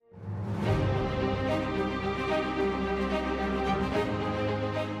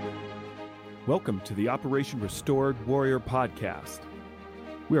Welcome to the Operation Restored Warrior podcast.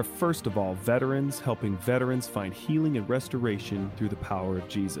 We are first of all veterans helping veterans find healing and restoration through the power of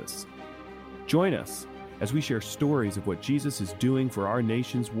Jesus. Join us as we share stories of what Jesus is doing for our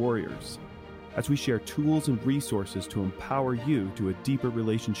nation's warriors, as we share tools and resources to empower you to a deeper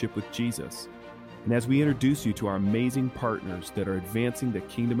relationship with Jesus, and as we introduce you to our amazing partners that are advancing the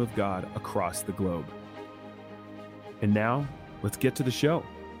kingdom of God across the globe. And now, let's get to the show.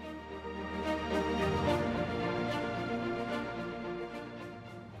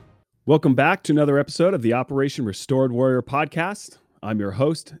 Welcome back to another episode of the Operation Restored Warrior podcast. I'm your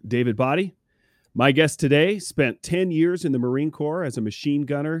host, David Body. My guest today spent 10 years in the Marine Corps as a machine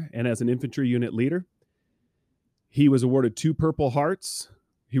gunner and as an infantry unit leader. He was awarded 2 Purple Hearts.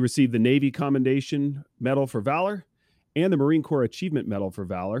 He received the Navy Commendation Medal for Valor and the Marine Corps Achievement Medal for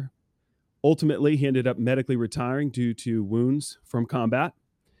Valor. Ultimately, he ended up medically retiring due to wounds from combat.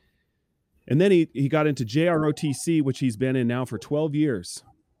 And then he got into JROTC, which he's been in now for 12 years.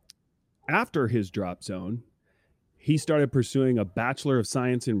 After his drop zone, he started pursuing a Bachelor of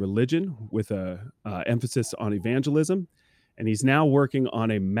Science in Religion with a emphasis on evangelism, and he's now working on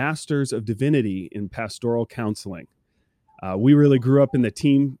a Master's of Divinity in Pastoral Counseling. We really grew up in the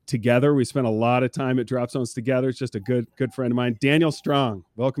team together. We spent a lot of time at drop zones together. It's just a good friend of mine. Daniel Strong,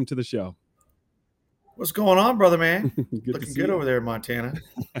 welcome to the show. What's going on, brother, man? Looking good over there in Montana.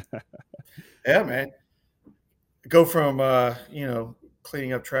 Yeah, man. Go from,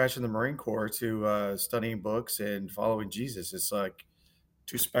 cleaning up trash in the Marine Corps to studying books and following Jesus. It's like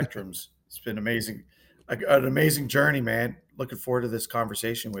 2 spectrums. It's been amazing. An amazing journey, man. Looking forward to this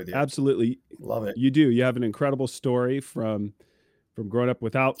conversation with you. Absolutely. Love it. You do. You have an incredible story from growing up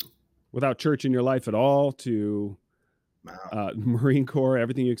without church in your life at all to Marine Corps,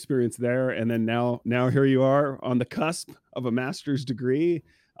 everything you experienced there. And then now here you are on the cusp of a master's degree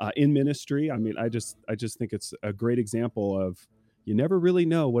in ministry. I mean, I just think it's a great example of you never really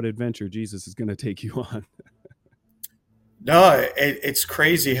know what adventure Jesus is going to take you on. No, it's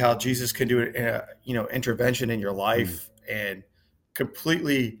crazy how Jesus can do it, intervention in your life and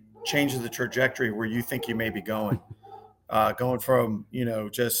completely change the trajectory where you think you may be going. Going from,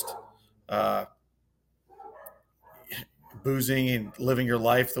 just boozing and living your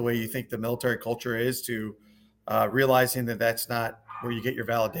life the way you think the military culture is to realizing that that's not where you get your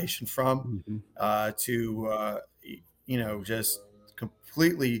validation from, to just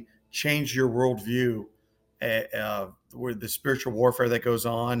completely change your worldview, where the spiritual warfare that goes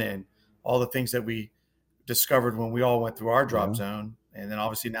on and all the things that we discovered when we all went through our drop zone. And then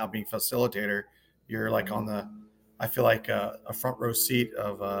obviously now being facilitator, you're like I feel like a front row seat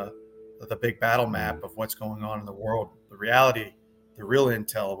of the big battle map of what's going on in the world, the reality, the real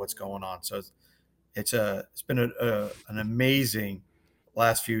intel of what's going on. So it's been an amazing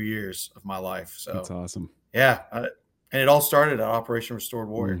last few years of my life. So that's awesome. Yeah. And it all started at Operation Restored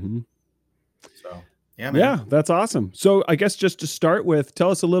Warrior. So, yeah, man. Yeah, that's awesome. So I guess just to start with, tell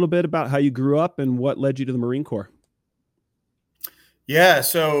us a little bit about how you grew up and what led you to the Marine Corps. Yeah.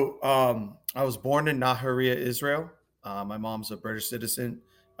 So I was born in Nahariya, Israel. My mom's a British citizen.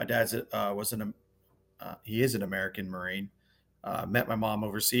 My dad's he is an American Marine. Met my mom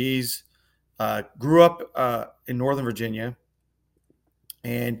overseas. Grew up in Northern Virginia.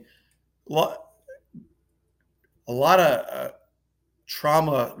 And a lot of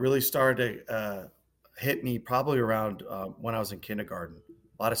trauma really started to hit me probably around when I was in kindergarten.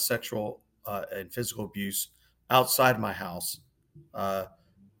 A lot of sexual and physical abuse outside my house.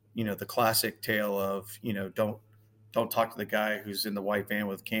 The classic tale of, don't talk to the guy who's in the white van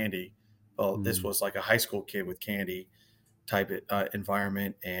with candy. Well, this was like a high school kid with candy type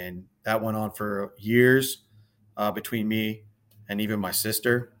environment. And that went on for years between me and even my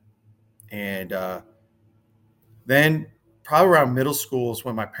sister. And then probably around middle school is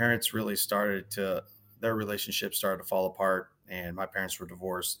when my parents really their relationship started to fall apart, and my parents were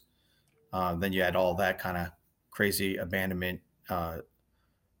divorced. Then you had all that kind of crazy abandonment,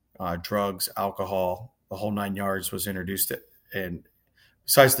 drugs, alcohol, the whole 9 yards was introduced. And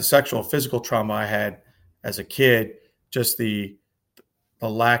besides the sexual, physical trauma I had as a kid, just the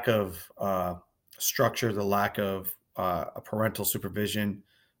lack of structure, the lack of a parental supervision,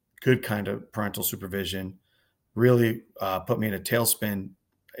 good kind of parental supervision, really put me in a tailspin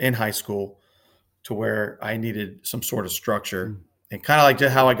in high school to where I needed some sort of structure. And kind of like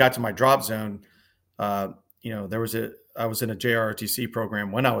how I got to my drop zone, I was in a JROTC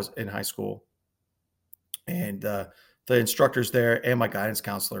program when I was in high school. And the instructors there and my guidance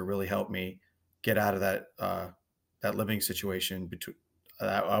counselor really helped me get out of that living situation.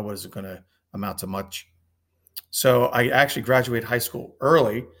 I wasn't going to amount to much. So I actually graduated high school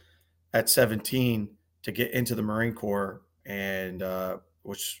early at 17 to get into the Marine Corps, and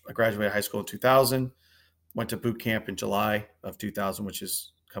which I graduated high school in 2000, went to boot camp in July of 2000, which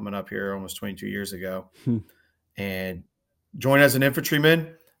is coming up here almost 22 years ago, and joined as an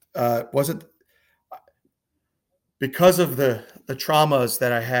infantryman. Wasn't because of the traumas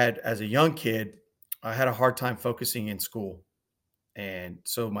that I had as a young kid. I had a hard time focusing in school, and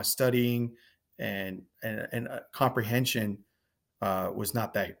so my studying and comprehension was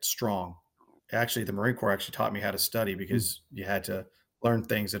not that strong. Actually, the Marine Corps actually taught me how to study because you had to learn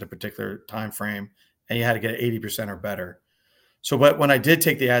things at a particular time frame, and you had to get 80% or better. So, but when I did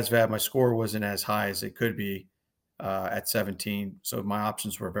take the ASVAB, my score wasn't as high as it could be at 17. So my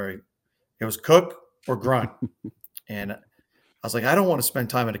options were it was cook or grunt. And I was like, I don't want to spend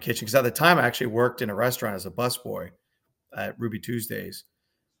time in the kitchen, because at the time I actually worked in a restaurant as a busboy at Ruby Tuesdays.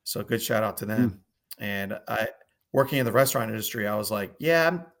 So good shout out to them. And working in the restaurant industry, I was like, yeah,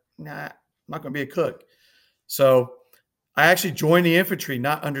 I'm not going to be a cook. So I actually joined the infantry,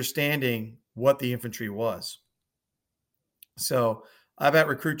 not understanding what the infantry was. So I'm at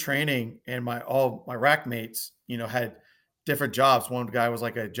recruit training, and all my rack mates, had different jobs. One guy was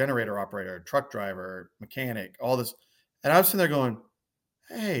like a generator operator, truck driver, mechanic, all this. And I was sitting there going,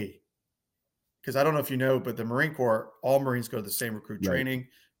 hey, because I don't know if you know, but the Marine Corps, all Marines go to the same recruit training,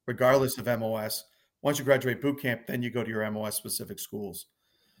 regardless of MOS. Once you graduate boot camp, then you go to your MOS specific schools.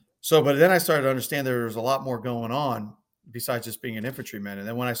 So, but then I started to understand there was a lot more going on besides just being an infantryman. And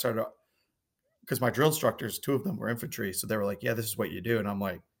then when I started, because my drill instructors, 2 of them were infantry. So they were like, yeah, this is what you do. And I'm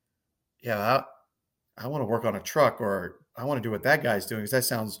like, yeah, I want to work on a truck, or I want to do what that guy's doing, because that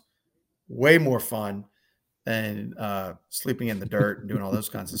sounds way more fun than sleeping in the dirt and doing all those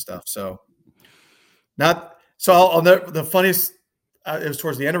kinds of stuff. So the funniest, it was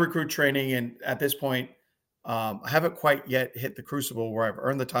towards the end of recruit training. And at this point, I haven't quite yet hit the crucible where I've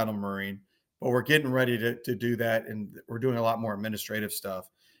earned the title Marine, but we're getting ready to do that. And we're doing a lot more administrative stuff.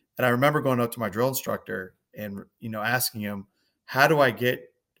 And I remember going up to my drill instructor and, asking him, how do I get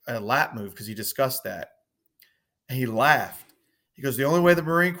a lat move? Because he discussed that. And he laughed. He goes, the only way the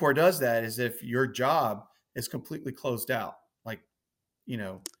Marine Corps does that is if your job is completely closed out. Like,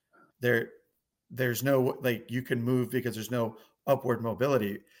 there's no, like, you can move because there's no upward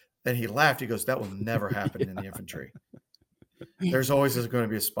mobility. Then he laughed. He goes, that will never happen in the infantry. There's always going to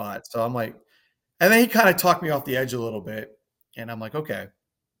be a spot. So I'm like, and then he kind of talked me off the edge a little bit. And I'm like, okay.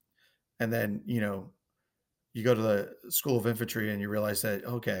 And then, you go to the School of Infantry and you realize that,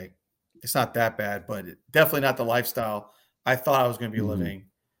 okay, it's not that bad, but definitely not the lifestyle I thought I was going to be living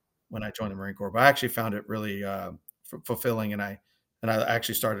when I joined the Marine Corps. But I actually found it really fulfilling, and I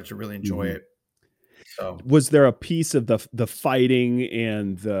actually started to really enjoy it. So, was there a piece of the fighting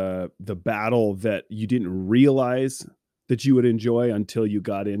and the battle that you didn't realize that you would enjoy until you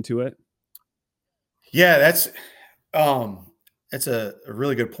got into it? Yeah, that's a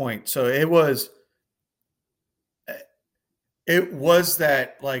really good point. So it was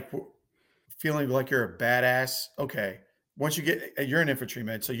that, like, feeling like you're a badass. Okay. Once you're an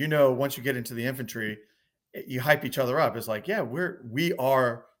infantryman. So, once you get into the infantry, you hype each other up. It's like, yeah, we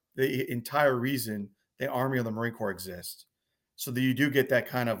are the entire reason the Army of the Marine Corps exists. So that you do get that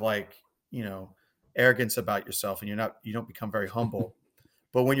kind of, like, arrogance about yourself, and you don't become very humble.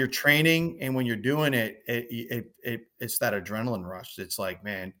 But when you're training and when you're doing it, it's that adrenaline rush. It's like,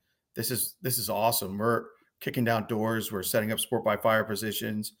 man, this is awesome. We're kicking down doors. We're setting up sport by fire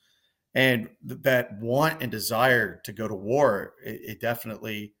positions. And that want and desire to go to war, it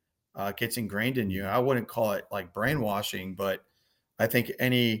definitely gets ingrained in you. I wouldn't call it like brainwashing, but I think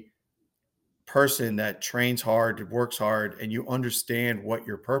any person that trains hard, works hard, and you understand what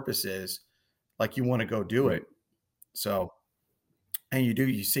your purpose is, like, you want to go do it. So, and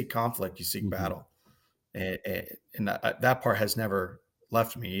you seek conflict, you seek battle. And that part has never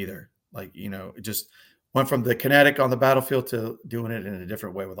left me either. Like, it just went from the kinetic on the battlefield to doing it in a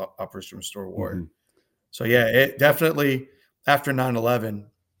different way with Operation Restore Warrior. So yeah, it definitely, after 9/11,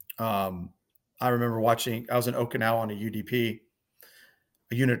 I remember I was in Okinawa on a UDP,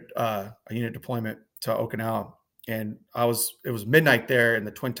 a unit deployment to Okinawa. And it was midnight there, and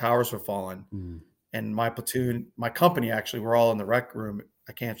the Twin Towers were falling. And my platoon, my company, actually, we're all in the rec room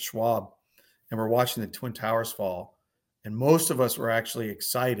at Camp Schwab, and we're watching the Twin Towers fall. And most of us were actually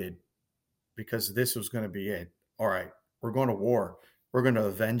excited because this was going to be it. All right, we're going to war. We're going to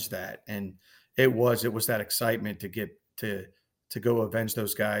avenge that. And it was that excitement to get to go avenge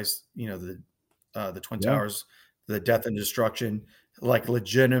those guys, the Twin Towers, the death and destruction, like,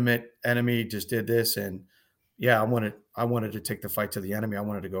 legitimate enemy just did this. And yeah, I wanted to take the fight to the enemy. I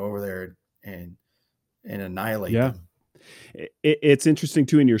wanted to go over there and annihilate them. It's interesting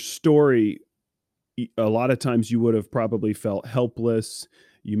too in your story. A lot of times you would have probably felt helpless.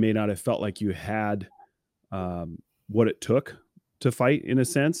 You may not have felt like you had what it took to fight in a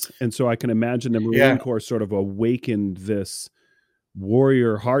sense. And so I can imagine the Yeah. Marine Corps sort of awakened this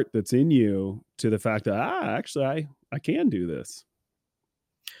warrior heart that's in you to the fact that, actually, I can do this.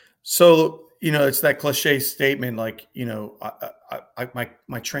 So, it's that cliche statement, like,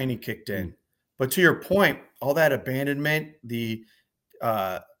 my training kicked Mm. in. But to your point, all that abandonment, the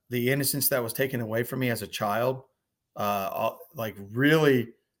innocence that was taken away from me as a child, like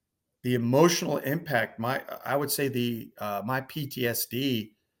really the emotional impact, I would say my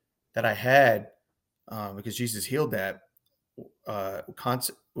PTSD that I had, because Jesus healed that,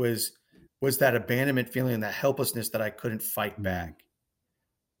 was that abandonment feeling, that helplessness that I couldn't fight Mm. back.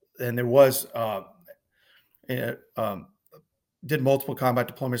 And there was, eh, did multiple combat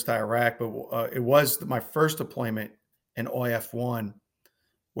deployments to Iraq, but it was my first deployment in OIF-1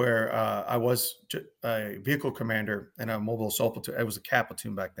 where I was a vehicle commander in a mobile assault platoon. It was a CAP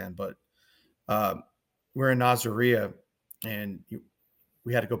platoon back then, but we're in Nasiriyah, and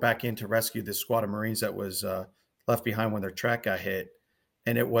we had to go back in to rescue this squad of Marines that was left behind when their track got hit.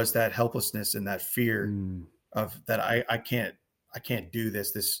 And it was that helplessness and that fear Mm. of that I can't do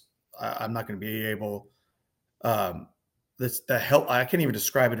this. I'm not going to be able. Um, the help. I can't even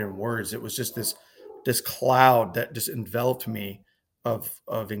describe it in words. It was just this cloud that just enveloped me of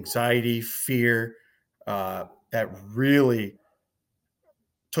anxiety, fear, that really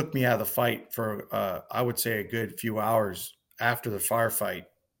took me out of the fight for I would say a good few hours after the firefight,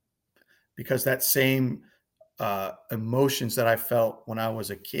 because that same emotions that I felt when I was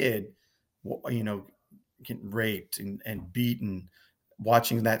a kid, getting raped and beaten,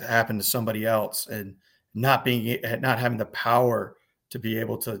 watching that happen to somebody else, and not having the power to be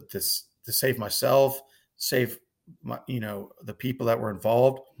able to save myself, save the people that were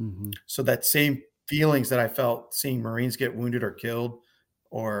involved. Mhm. So that same feelings that I felt seeing Marines get wounded or killed,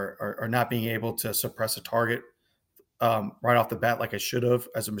 or not being able to suppress a target right off the bat like I should have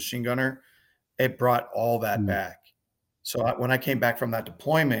as a machine gunner, it brought all that Mm. back. So when I came back from that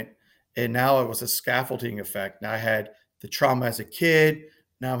deployment, and now it was a scaffolding effect. Now I had the trauma as a kid.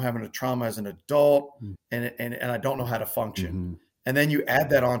 Now I'm having a trauma as an adult, Mm. and I don't know how to function. Mhm. And then you add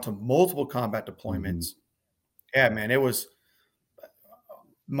that on to multiple combat Mhm. deployments. Yeah, man, it was.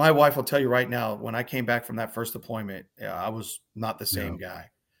 My wife will tell you right now. When I came back from that first deployment, yeah, I was not the Yeah. same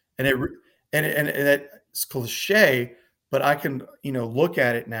guy. And it re- and it's cliche, but I can look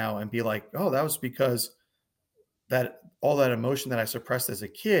at it now and be like, oh, that was because that all that emotion that I suppressed as a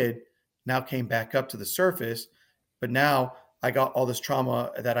kid now came back up to the surface. But now I got all this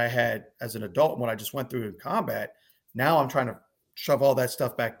trauma that I had as an adult when I just went through in combat. Now I'm trying to shove all that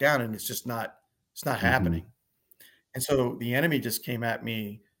stuff back down, and it's not Mhm. happening. And so the enemy just came at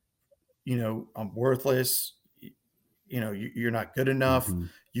me, I'm worthless. You're not good enough. Mhm.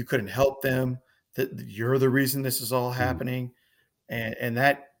 You couldn't help them. That you're the reason this is all Mm. happening.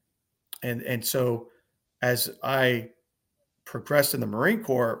 And so as I progressed in the Marine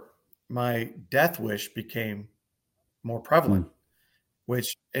Corps, my death wish became more Mm. prevalent,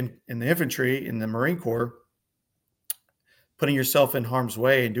 which in the infantry, in the Marine Corps, putting yourself in harm's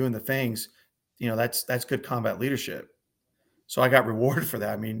way and doing the things, that's good combat leadership. So I got rewarded for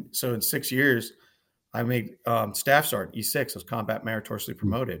that. I mean, so in 6 years, I made staff sergeant E6. I was combat meritoriously Mm.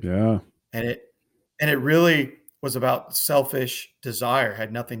 promoted, Yeah. and it really was about selfish desire.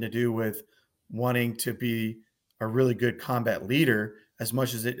 Had nothing to do with wanting to be a really good combat leader, as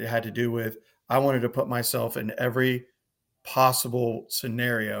much as it had to do with I wanted to put myself in every possible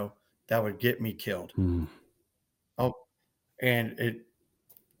scenario that would get me killed. Mm. Oh, and it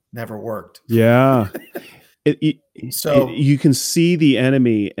never worked. Yeah. So You can see the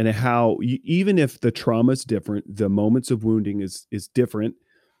enemy and how even if the trauma is different, the moments of wounding is different.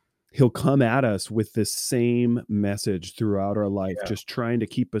 He'll come at us with this same message throughout our life, yeah, just trying to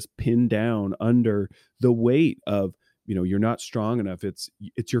keep us pinned down under the weight of, you're not strong enough. It's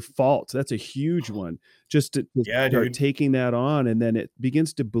your fault. That's a huge one. Just to yeah, start dude. taking that on, and then it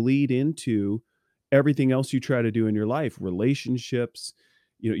begins to bleed into everything else you try to do in your life, relationships,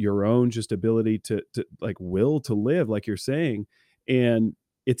 your own just ability to like will to live, like you're saying. And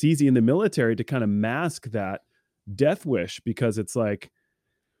it's easy in the military to kind of mask that death wish because it's like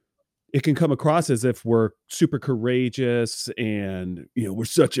it can come across as if we're super courageous and we're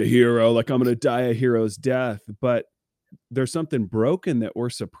such a hero, like I'm going to die a hero's death, but there's something broken that we're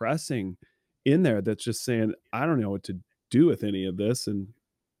suppressing in there that's just saying I don't know what to do with any of this, and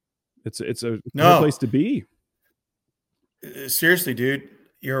it's a hard No, place to be. seriously, dude,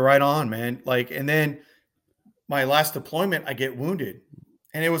 you're right on, man. Like, and then my last deployment, I get wounded,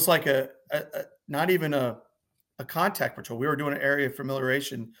 and it was like not even a contact patrol. We were doing an area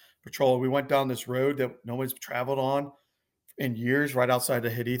familiarization patrol. We went down this road that nobody's traveled on in years, right outside the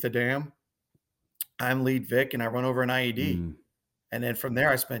Haditha Dam. I'm lead Vic, and I run over an IED. And then from there,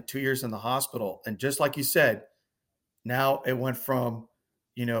 I spent 2 years in the hospital. And just like you said, now it went from,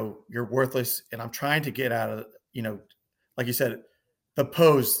 you're worthless, and I'm trying to get out of, like you said,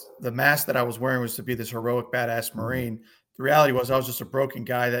 the mask that I was wearing was to be this heroic, badass Marine. The reality was I was just a broken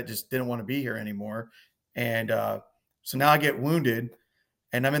guy that just didn't want to be here anymore. And so now I get wounded,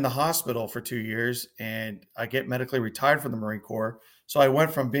 and I'm in the hospital for 2 years, and I get medically retired from the Marine Corps. So I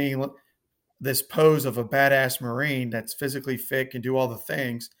went from being this pose of a badass Marine that's physically fit, can do all the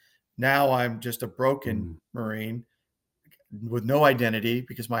things. Now I'm just a broken Marine with no identity,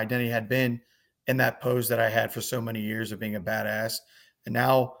 because my identity had been in that pose that I had for so many years of being a badass. And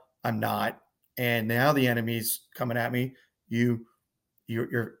now I'm not. And now the enemy's coming at me. You're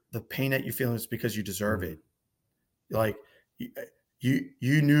the pain that you feel is because you deserve it. Like you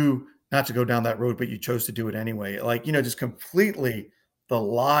knew not to go down that road, but you chose to do it anyway. Like, just completely the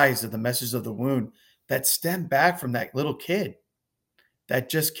lies of the message of the wound that stemmed back from that little kid that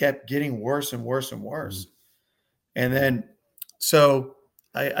just kept getting worse and worse and worse. And then, so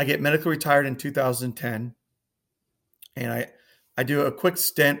I get medically retired in 2010, and I do a quick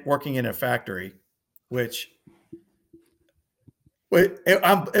stint working in a factory, which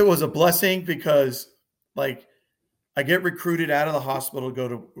it was a blessing, because like I get recruited out of the hospital to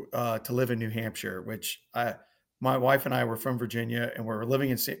go to live in New Hampshire, which my wife and I were from Virginia, and we're living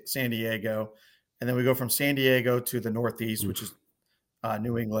in San Diego. And then we go from San Diego to the Northeast, which is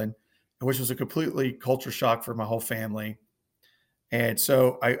New England, which was a completely culture shock for my whole family. And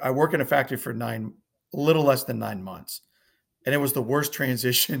so I work in a factory for a little less than 9 months. And it was the worst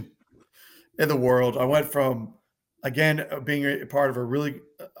transition in the world. I went from, again, being a part of a really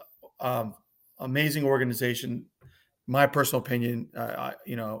amazing organization. My personal opinion,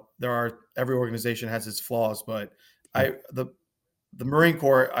 every organization has its flaws, but the Marine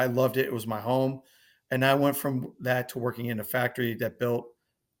Corps, I loved it. It was my home. And I went from that to working in a factory that built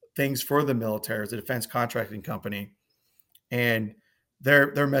things for the military, as a defense contracting company. And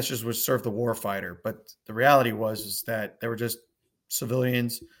their message was serve the war fighter. But the reality is that they were just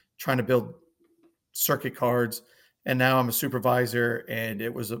civilians trying to build circuit cards. And now I'm a supervisor, and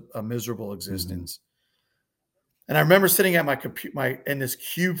it was a miserable existence. And I remember sitting at in this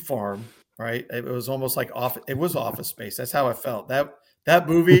cube farm, right? It was almost like office space. That's how I felt. That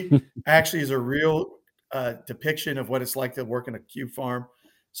movie actually is a real depiction of what it's like to work in a cube farm.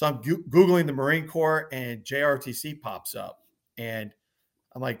 So I'm Googling the Marine Corps, and JROTC pops up, and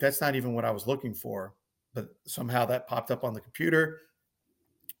I'm like, that's not even what I was looking for. But somehow that popped up on the computer,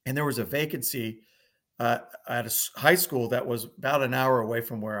 and there was a vacancy at a high school that was about an hour away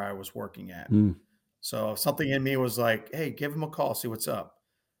from where I was working at. So something in me was like, hey, give him a call, see what's up.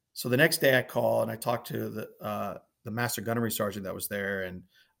 So the next day I call, and I talked to the master gunnery sergeant that was there. And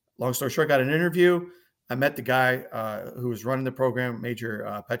long story short, got an interview. I met the guy who was running the program,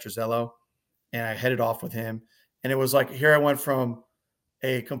 Major Petrozello, and I headed off with him. And it was like, here I went from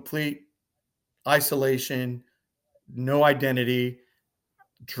a complete isolation, no identity,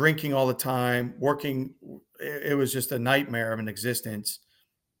 drinking all the time, working. It was just a nightmare of an existence.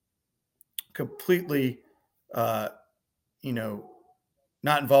 Completely, not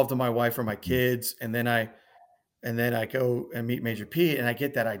involved in my wife or my kids. And then I go and meet Major P, and I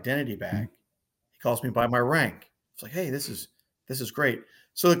get that identity back. He calls me by my rank. It's like, hey, this is great.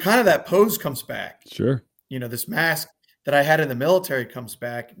 So that pose comes back. Sure. This mask that I had in the military comes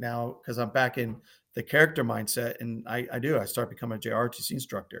back now, because I'm back in the character mindset. And I start becoming a JROTC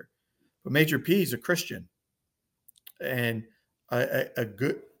instructor. But Major P is a Christian, and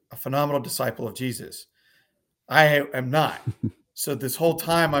a phenomenal disciple of Jesus. I am not. So this whole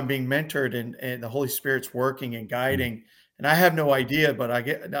time I'm being mentored, and the Holy Spirit's working and guiding, and I have no idea, but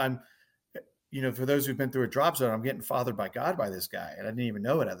I'm for those who've been through a drop zone, I'm getting fathered by God by this guy, and I didn't even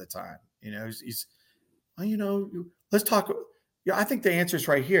know it at the time. He's let's talk. Yeah, I think the answer is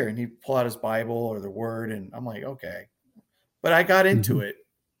right here. And he pull out his Bible or the Word, and I'm like, okay. But I got into it.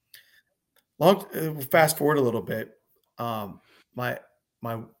 Fast forward a little bit. My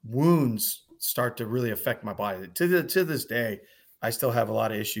wounds start to really affect my body. To this day, I still have a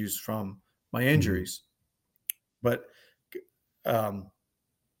lot of issues from my injuries. But the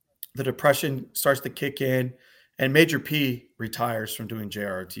depression starts to kick in, and Major P retires from doing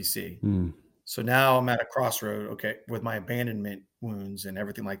JROTC. So now I'm at a crossroad, okay, with my abandonment wounds and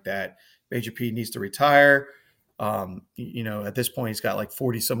everything like that. Major P needs to retire. At this point, he's got like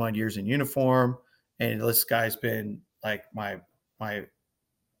 40 some odd years in uniform, And this guy's been like my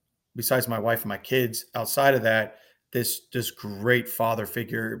besides my wife and my kids, outside of that, this great father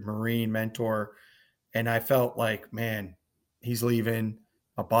figure, Marine mentor. And I felt like, man, he's leaving.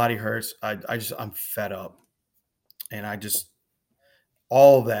 My body hurts. I'm fed up. And I just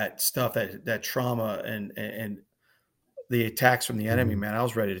all that stuff, that trauma and the attacks from the enemy, man, I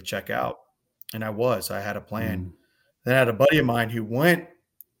was ready to check out. And I had a plan. Then I had a buddy of mine who went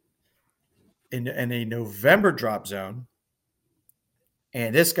in a November drop zone.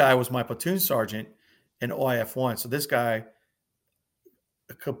 And this guy was my platoon sergeant in OIF-1. So this guy,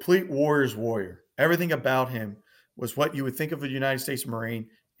 a complete warrior's warrior. Everything about him was what you would think of a United States Marine,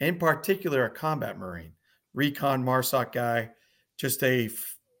 in particular a combat Marine, recon MARSOC guy, just a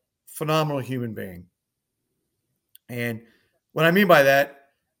phenomenal human being. And what I mean by that,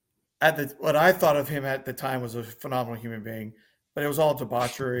 what I thought of him at the time was a phenomenal human being, but it was all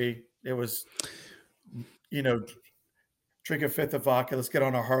debauchery. It was, drink a fifth of vodka, let's get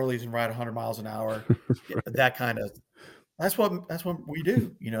on our Harleys and ride 100 miles an hour. That kind of, that's what we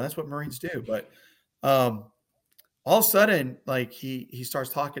do. That's what Marines do. But all of a sudden, like he starts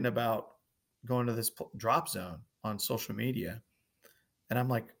talking about going to this drop zone on social media. And I'm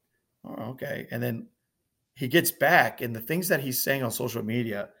like, oh, okay. And then he gets back, and the things that he's saying on social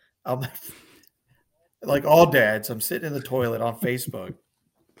media, I'm like all dads, I'm sitting in the toilet on Facebook,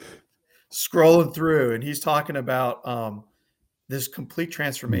 scrolling through, and he's talking about this complete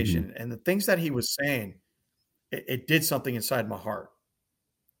transformation. Mm-hmm. And the things that he was saying, it did something inside my heart.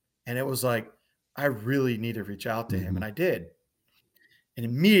 And it was like, I really need to reach out to him. And I did. And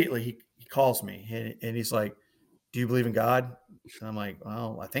immediately he calls me and he's like, do you believe in God? And I'm like,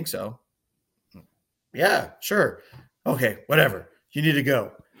 well, I think so. Yeah, sure. Okay, whatever. You need to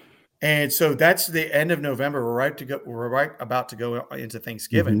go. And so that's the end of November. We're right about to go into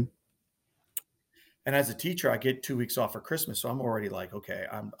Thanksgiving. Mm-hmm. And as a teacher, I get 2 weeks off for Christmas. So I'm already like, okay,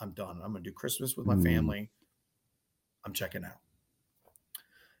 I'm done. I'm going to do Christmas with my family. I'm checking out.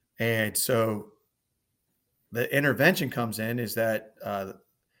 And so the intervention comes in is that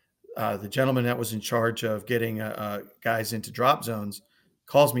the gentleman that was in charge of getting guys into drop zones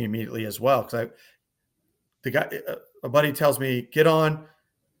calls me immediately as well. Because a buddy tells me, get on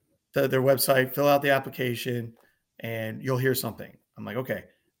their website, fill out the application, and you'll hear something. I'm like, okay.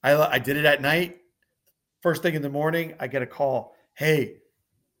 I did it at night. First thing in the morning, I get a call. Hey,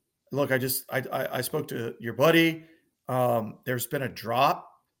 look, I spoke to your buddy. There's been a drop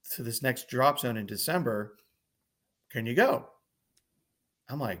to this next drop zone in December. Can you go?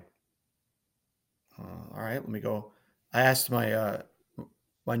 I'm like, all right, let me go. I asked my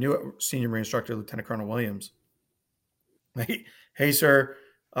new senior Marine instructor, Lieutenant Colonel Williams, hey, sir,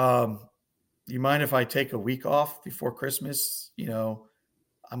 you mind if I take a week off before Christmas?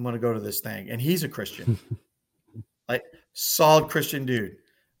 I'm going to go to this thing. And he's a Christian, like solid Christian dude,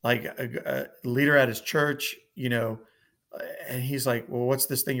 like a leader at his church, and he's like, well, what's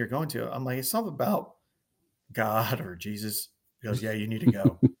this thing you're going to? I'm like, it's something about God or Jesus. He goes, yeah, you need to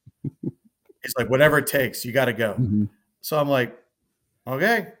go. It's like, whatever it takes, you got to go. Mm-hmm. So I'm like,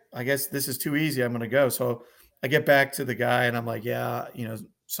 okay, I guess this is too easy. I'm going to go. So I get back to the guy and I'm like, yeah,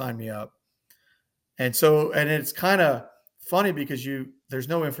 sign me up. And so, and it's kind of funny because there's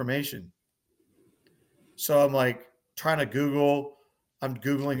no information. So I'm like trying to Google, I'm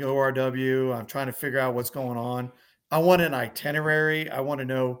Googling ORW. I'm trying to figure out what's going on. I want an itinerary. I want to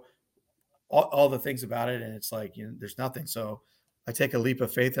know all the things about it. And it's like, there's nothing. So I take a leap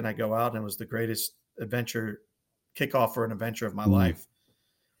of faith and I go out, and it was the greatest kickoff for an adventure of my life.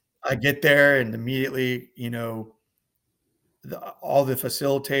 I get there and immediately, all the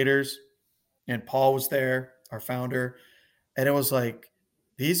facilitators, and Paul was there, our founder. And it was like,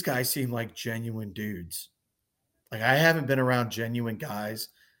 these guys seem like genuine dudes. Like I haven't been around genuine guys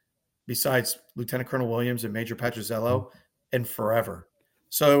besides Lieutenant Colonel Williams and Major Petrozello in forever.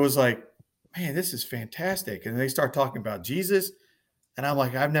 So it was like, man, this is fantastic. And they start talking about Jesus. And I'm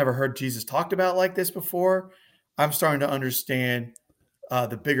like, I've never heard Jesus talked about like this before. I'm starting to understand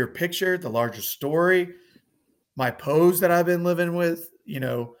the bigger picture, the larger story, my pose that I've been living with,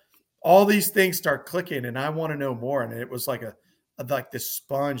 all these things start clicking and I want to know more. And it was like like this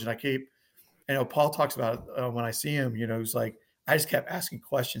sponge. And I keep, Paul talks about it when I see him, he's like, I just kept asking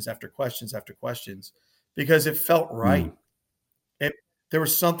questions after questions after questions because it felt right. There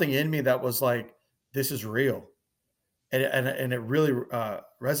was something in me that was like, this is real. And it really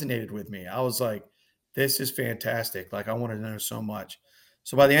resonated with me. I was like, this is fantastic. Like, I want to know so much.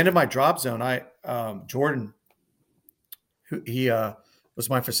 So by the end of my drop zone, Jordan, he was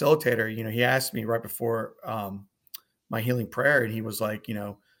my facilitator. He asked me right before my healing prayer, and he was like,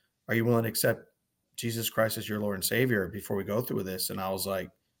 are you willing to accept Jesus Christ as your Lord and Savior before we go through with this?" And I was like,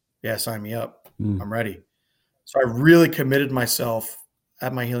 "Yeah, sign me up. Mm. I'm ready." So I really committed myself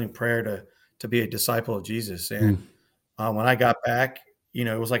at my healing prayer to be a disciple of Jesus. Mm. And when I got back,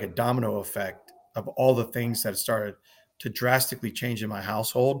 it was like a domino effect of all the things that started to drastically change in my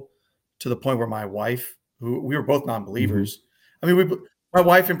household, to the point where my wife, who we were both non-believers, I mean, my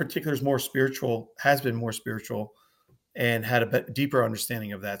wife in particular is more spiritual, has been more spiritual, and had a bit deeper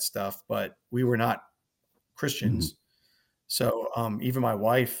understanding of that stuff, but we were not Christians. So even my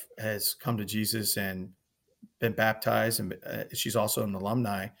wife has come to Jesus and been baptized, and she's also an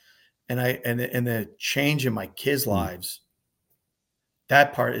alumni. And the change in my kids' lives,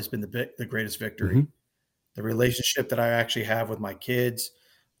 that part has been the greatest victory. The relationship that I actually have with my kids,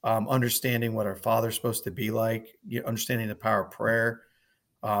 understanding what our father's supposed to be like, understanding the power of prayer.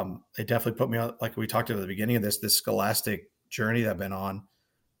 It definitely put me on, like we talked about at the beginning of this scholastic journey that I've been on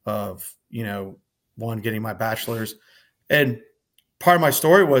of, one, getting my bachelor's. And part of my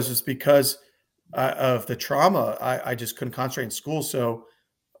story was because of the trauma, I just couldn't concentrate in school. So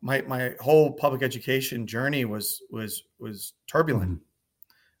my whole public education journey was turbulent.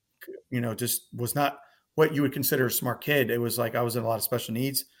 Just was not what you would consider a smart kid. It was like I was in a lot of special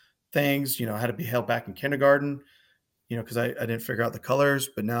needs things. I had to be held back in kindergarten, because I didn't figure out the colors.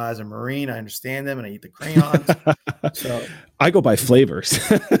 But now as a Marine, I understand them and I eat the crayons. So I go by flavors.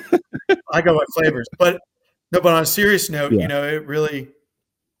 I go by flavors. But no, but on a serious note, Yeah. it really,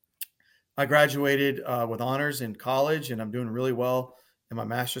 I graduated with honors in college, and I'm doing really well in my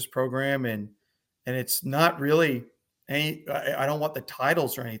master's program. And it's not really I don't want the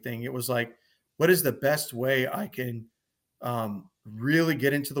titles or anything. It was like, what is the best way I can really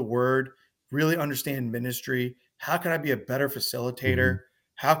get into the word, really understand ministry? How can I be a better facilitator?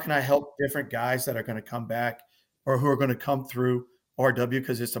 How can I help different guys that are going to come back or who are going to come through RW,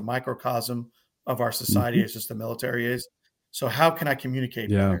 because it's a microcosm of our society. It's just the military is. So how can I communicate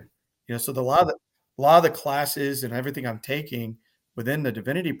better? So a lot of the classes and everything I'm taking within the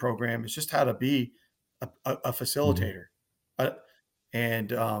divinity program is just how to be a facilitator, and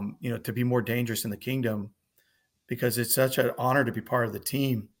to be more dangerous in the kingdom, because it's such an honor to be part of the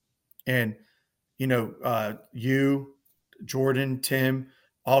team. And you, Jordan, Tim,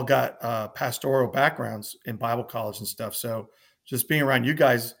 all got pastoral backgrounds in Bible college and stuff. So just being around you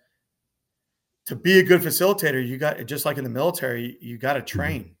guys, to be a good facilitator, you got, just like in the military, you got to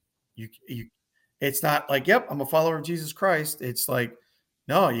train. You it's not like, yep, I'm a follower of Jesus Christ. It's like,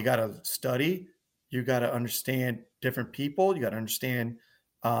 no, you got to study. You got to understand different people. You got to understand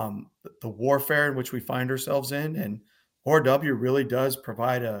the warfare in which we find ourselves in. And RW really does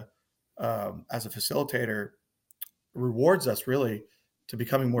provide as a facilitator, rewards us really to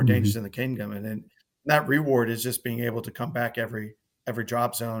becoming more dangerous in the kingdom. And then that reward is just being able to come back every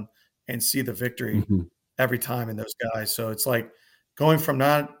drop zone and see the victory every time in those guys. So it's like going from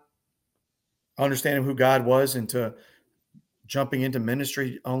not understanding who God was into jumping into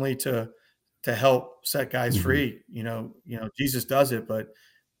ministry only to help set guys free. Jesus does it, but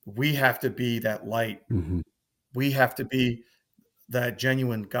we have to be that light. We have to be that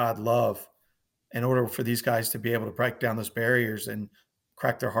genuine God love in order for these guys to be able to break down those barriers and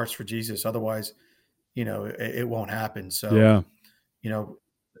crack their hearts for Jesus. Otherwise, it won't happen. So,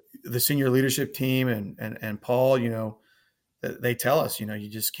 the senior leadership team and Paul, they tell us, you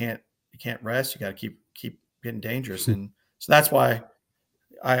just can't rest. You got to keep getting dangerous. And so that's why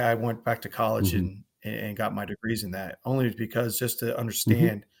I went back to college and got my degrees in that, only because just to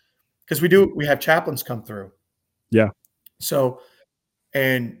understand, because we have chaplains come through. Yeah. So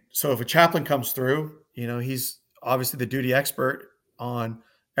if a chaplain comes through, he's obviously the duty expert on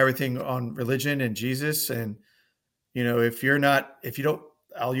everything on religion and Jesus. And, if you don't,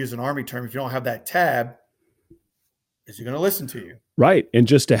 I'll use an Army term, if you don't have that tab, is he going to listen to you? Right. And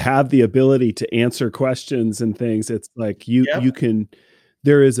just to have the ability to answer questions and things, it's like you can,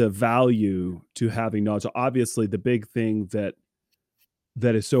 there is a value to having knowledge. Obviously, the big thing that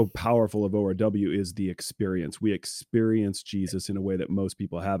is so powerful of ORW is the experience. We experience Jesus in a way that most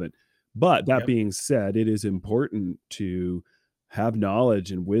people haven't. But that being said, it is important to have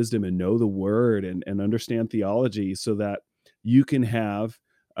knowledge and wisdom and know the word and understand theology so that you can have,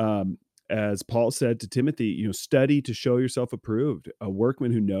 as Paul said to Timothy, study to show yourself approved, a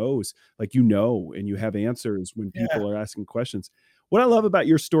workman who knows, like, and you have answers when people are asking questions. What I love about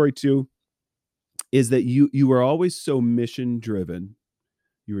your story too is that you were always so mission driven.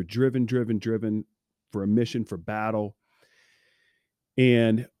 You were driven for a mission, for battle.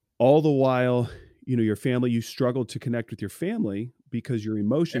 And all the while, your family, you struggled to connect with your family because your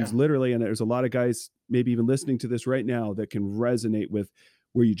emotions literally, and there's a lot of guys maybe even listening to this right now that can resonate with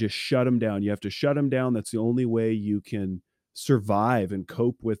where you just shut them down. You have to shut them down. That's the only way you can survive and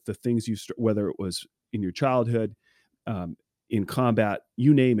cope with the things whether it was in your childhood, um, in combat,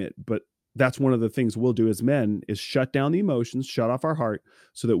 you name it. But that's one of the things we'll do as men is shut down the emotions, shut off our heart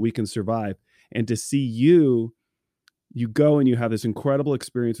so that we can survive. And to see you go and you have this incredible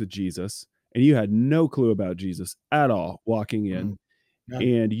experience with Jesus, and you had no clue about Jesus at all walking in, Mhm. Yeah.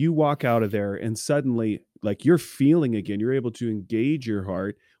 and you walk out of there and suddenly like you're feeling again, you're able to engage your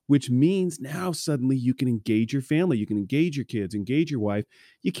heart, which means now suddenly you can engage your family, you can engage your kids, engage your wife.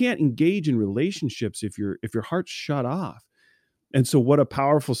 You can't engage in relationships if your heart's shut off. And so what a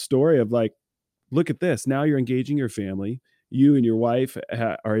powerful story of like, look at this. Now you're engaging your family. You and your wife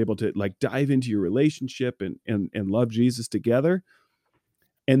are able to like dive into your relationship and love Jesus together.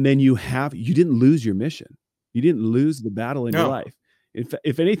 And then you didn't lose your mission. You didn't lose the battle in your No. life.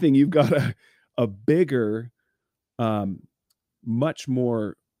 If anything, you've got a bigger, um, much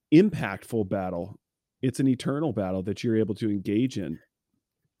more impactful battle. It's an eternal battle that you're able to engage in,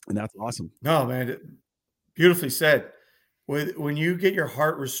 and that's awesome. No, man. Beautifully said. When you get your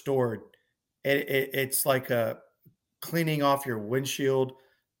heart restored, it's like a cleaning off your windshield.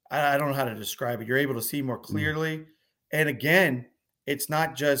 I don't know how to describe it. You're able to see more Mm, clearly. And again, it's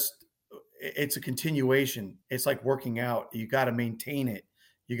not just it's a continuation. It's like working out. You got to maintain it.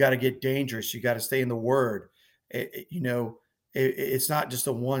 You got to get dangerous. You got to stay in the word. It's not just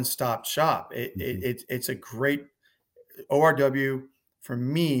a one-stop shop. mhm, It's a great ORW for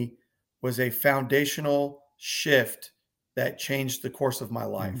me was a foundational shift that changed the course of my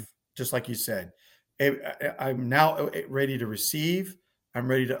mhm, life. Just like you said, I'm now ready to receive. I'm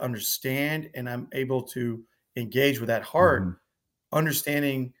ready to understand, and I'm able to engage with that mhm. heart,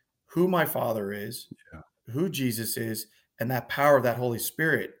 understanding who my Father is, Yeah. who Jesus is, and that power of that Holy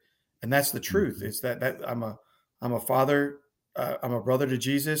Spirit. And that's the truth. Mhm, Is that I'm a father, I'm a brother to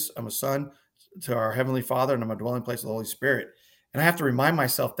Jesus, I'm a son to our Heavenly Father, and I'm a dwelling place of the Holy Spirit. And I have to remind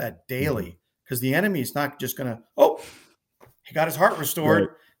myself that mhm. daily because the enemy is not just going to, oh, he got his heart Right. restored.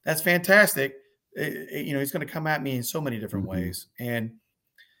 That's fantastic. He's going to come at me in so many different Mhm, ways, and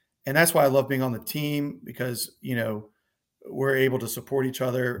that's why I love being on the team because we're able to support each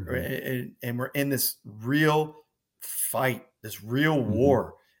other mhm, and we're in this real fight, this real mhm,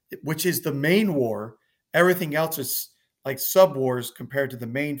 war, which is the main war. Everything else is like sub wars compared to the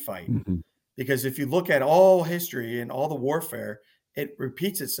main fight. mhm. Because if you look at all history and all the warfare, it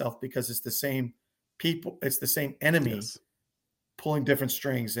repeats itself because it's the same people, it's the same enemy Yes. pulling different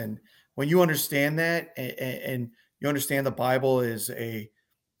strings. And when you understand that and you understand the Bible is the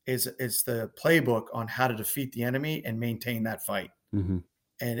playbook on how to defeat the enemy and maintain that fight. Mhm.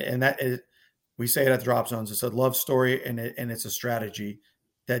 And that is we say it at the drop zones. It's a love story and it's a strategy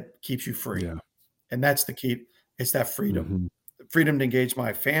that keeps you free. Yeah. And that's the key. It's that freedom. Mhm, Freedom to engage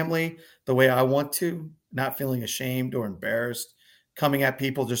my family the way I want to, not feeling ashamed or embarrassed, coming at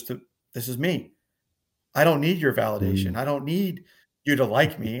people just to this is me. I don't need your validation. mm. I don't need you to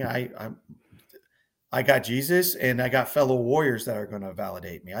like me. I got Jesus and I got fellow warriors that are going to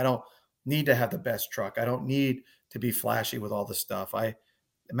validate me. I don't need to have the best truck. I don't need to be flashy with all the stuff.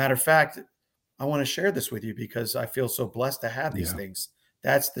 Matter of fact, I want to share this with you because I feel so blessed to have these Yeah. things.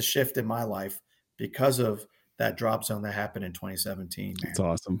 That's the shift in my life because of that drop zone that happened in 2017, It's man.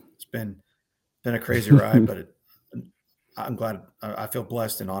 awesome. It's been a crazy ride, but I'm glad I feel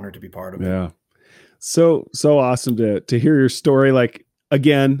blessed and honored to be part of it. Yeah. So awesome to hear your story. Like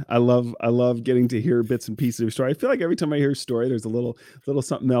again, I love getting to hear bits and pieces of your story. I feel like every time I hear a story, there's a little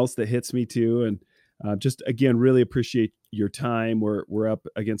something else that hits me too. And just again, really appreciate your time. We're up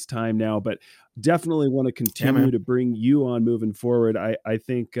against time now, but definitely want to Yeah, continue man. to bring you on moving forward. I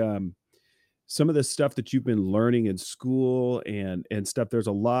think some of the stuff that you've been learning in school and stuff, there's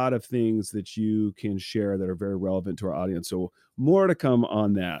a lot of things that you can share that are very relevant to our audience. So more to come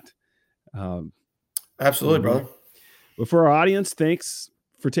on that. Um, Absolutely, mhm. brother. But for our audience, thanks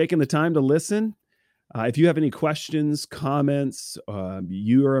for taking the time to listen. If you have any questions, comments,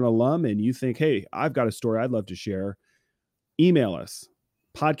 you are an alum and you think, hey, I've got a story I'd love to share, email us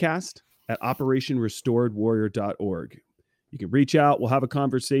podcast at operationrestoredwarrior.org. You can reach out. We'll have a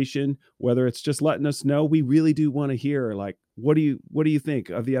conversation, whether it's just letting us know. We really do want to hear, like, what do you think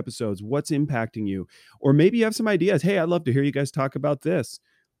of the episodes? What's impacting you? Or maybe you have some ideas. Hey, I'd love to hear you guys talk about this.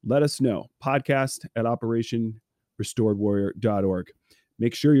 Let us know. Podcast at operationrestoredwarrior.org.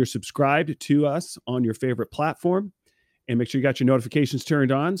 Make sure you're subscribed to us on your favorite platform and make sure you got your notifications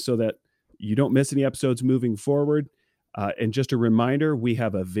turned on so that you don't miss any episodes moving forward. And just a reminder, we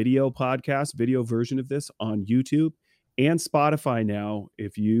have a video podcast, video version of this on YouTube and Spotify now.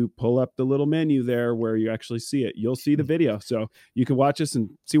 If you pull up the little menu there where you actually see it, you'll see the video. So you can watch us and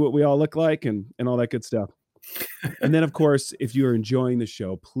see what we all look like and all that good stuff. And then, of course, if you are enjoying the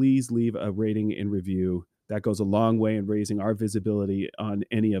show, please leave a rating and review. That goes a long way in raising our visibility on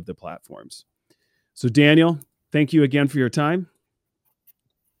any of the platforms. So, Daniel, thank you again for your time.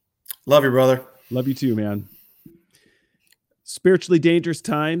 Love you, brother. Love you too, man. Spiritually dangerous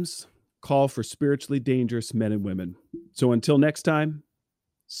times call for spiritually dangerous men and women. So until next time,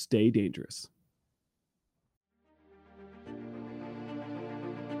 stay dangerous.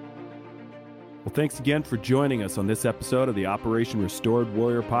 Well, thanks again for joining us on this episode of the Operation Restored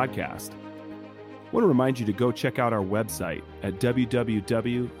Warrior podcast. I want to remind you to go check out our website at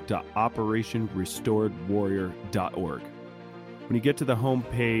www.operationrestoredwarrior.org. When you get to the home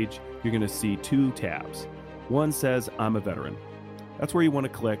page, you're going to see two tabs. One says, I'm a veteran. That's where you want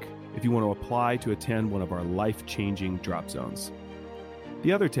to click if you want to apply to attend one of our life-changing drop zones.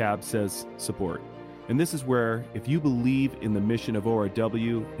 The other tab says, support. And this is where, if you believe in the mission of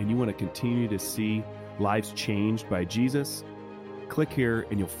ORW and you want to continue to see lives changed by Jesus, click here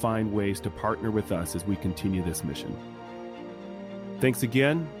and you'll find ways to partner with us as we continue this mission. Thanks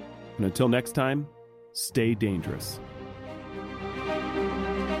again, and until next time, stay dangerous.